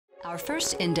Our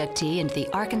first inductee into the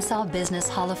Arkansas Business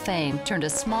Hall of Fame turned a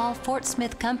small Fort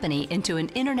Smith company into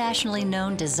an internationally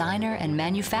known designer and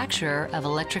manufacturer of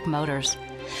electric motors.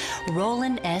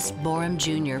 Roland S. Boreham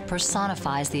Jr.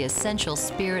 personifies the essential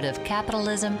spirit of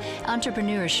capitalism,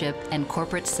 entrepreneurship, and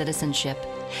corporate citizenship.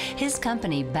 His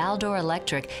company, Baldor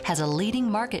Electric, has a leading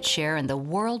market share in the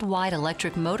worldwide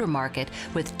electric motor market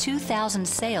with 2,000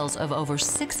 sales of over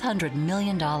 $600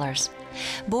 million.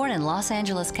 Born in Los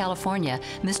Angeles, California,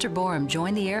 Mr. Boreham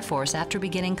joined the Air Force after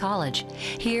beginning college.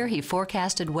 Here he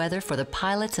forecasted weather for the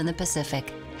pilots in the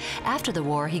Pacific. After the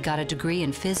war, he got a degree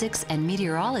in physics and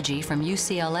meteorology from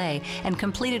UCLA and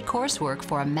completed coursework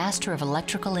for a Master of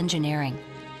Electrical Engineering.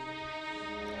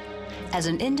 As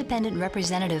an independent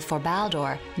representative for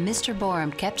Baldor, Mr.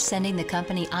 Boreham kept sending the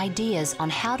company ideas on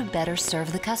how to better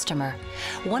serve the customer.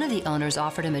 One of the owners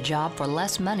offered him a job for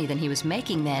less money than he was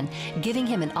making then, giving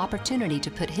him an opportunity to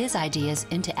put his ideas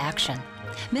into action.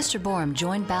 Mr. Boreham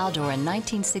joined Baldor in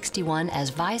 1961 as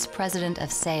Vice President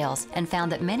of Sales and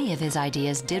found that many of his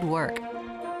ideas did work.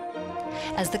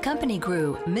 As the company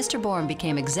grew, Mr. Boreham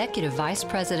became Executive Vice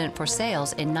President for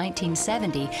Sales in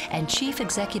 1970 and Chief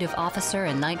Executive Officer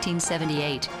in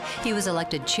 1978. He was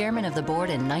elected Chairman of the Board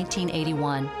in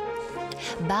 1981.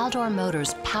 Baldor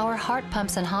Motors power heart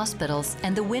pumps in hospitals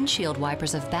and the windshield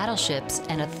wipers of battleships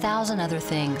and 1,000 other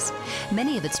things.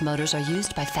 Many of its motors are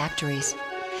used by factories.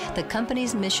 The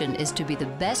company's mission is to be the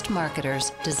best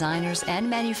marketers, designers, and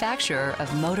manufacturer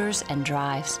of motors and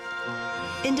drives.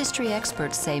 Industry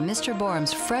experts say Mr.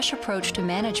 Boreham's fresh approach to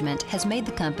management has made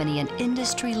the company an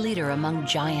industry leader among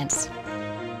giants.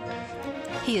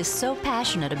 He is so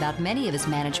passionate about many of his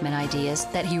management ideas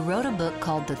that he wrote a book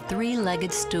called The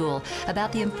Three-Legged Stool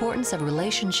about the importance of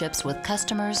relationships with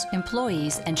customers,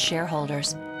 employees, and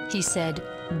shareholders. He said,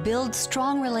 "Build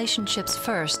strong relationships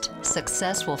first,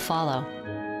 success will follow."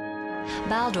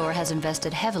 Baldor has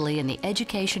invested heavily in the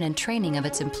education and training of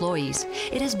its employees.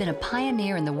 It has been a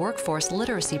pioneer in the workforce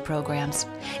literacy programs.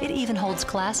 It even holds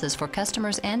classes for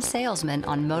customers and salesmen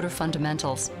on motor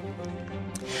fundamentals.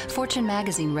 Fortune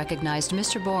magazine recognized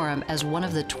Mr. Boreham as one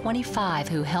of the 25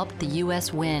 who helped the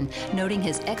U.S. win, noting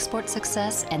his export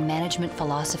success and management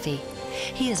philosophy.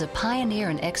 He is a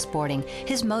pioneer in exporting.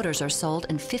 His motors are sold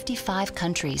in 55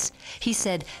 countries. He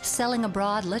said, "Selling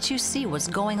abroad lets you see what's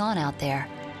going on out there."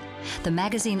 The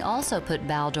magazine also put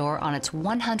Baldor on its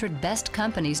 100 Best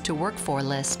Companies to Work For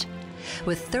list.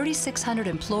 With 3,600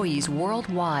 employees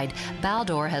worldwide,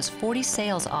 Baldor has 40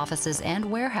 sales offices and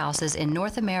warehouses in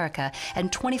North America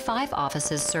and 25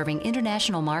 offices serving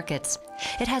international markets.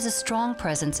 It has a strong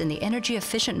presence in the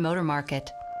energy-efficient motor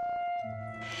market.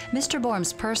 Mr.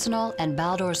 Boreham's personal and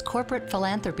Baldor's corporate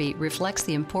philanthropy reflects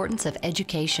the importance of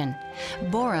education.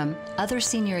 Boreham, other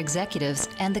senior executives,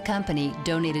 and the company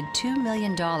donated $2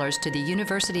 million to the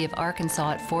University of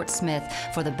Arkansas at Fort Smith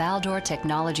for the Baldor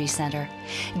Technology Center.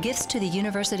 Gifts to the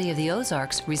University of the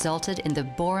Ozarks resulted in the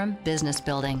Boreham Business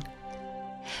Building.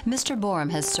 Mr. Boreham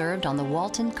has served on the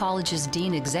Walton College's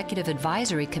Dean Executive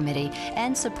Advisory Committee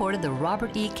and supported the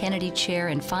Robert E. Kennedy Chair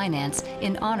in Finance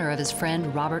in honor of his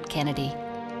friend Robert Kennedy.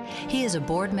 He is a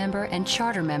board member and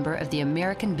charter member of the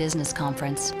American Business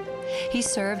Conference. He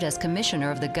served as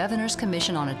commissioner of the Governor's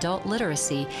Commission on Adult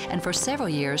Literacy and for several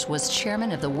years was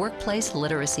chairman of the Workplace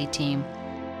Literacy Team.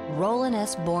 Roland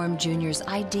S. Boreham Jr.'s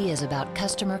ideas about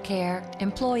customer care,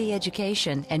 employee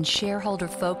education, and shareholder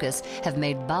focus have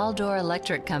made Baldor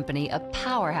Electric Company a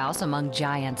powerhouse among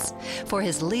giants. For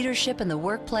his leadership in the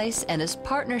workplace and his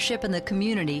partnership in the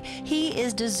community, he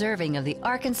is deserving of the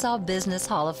Arkansas Business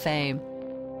Hall of Fame.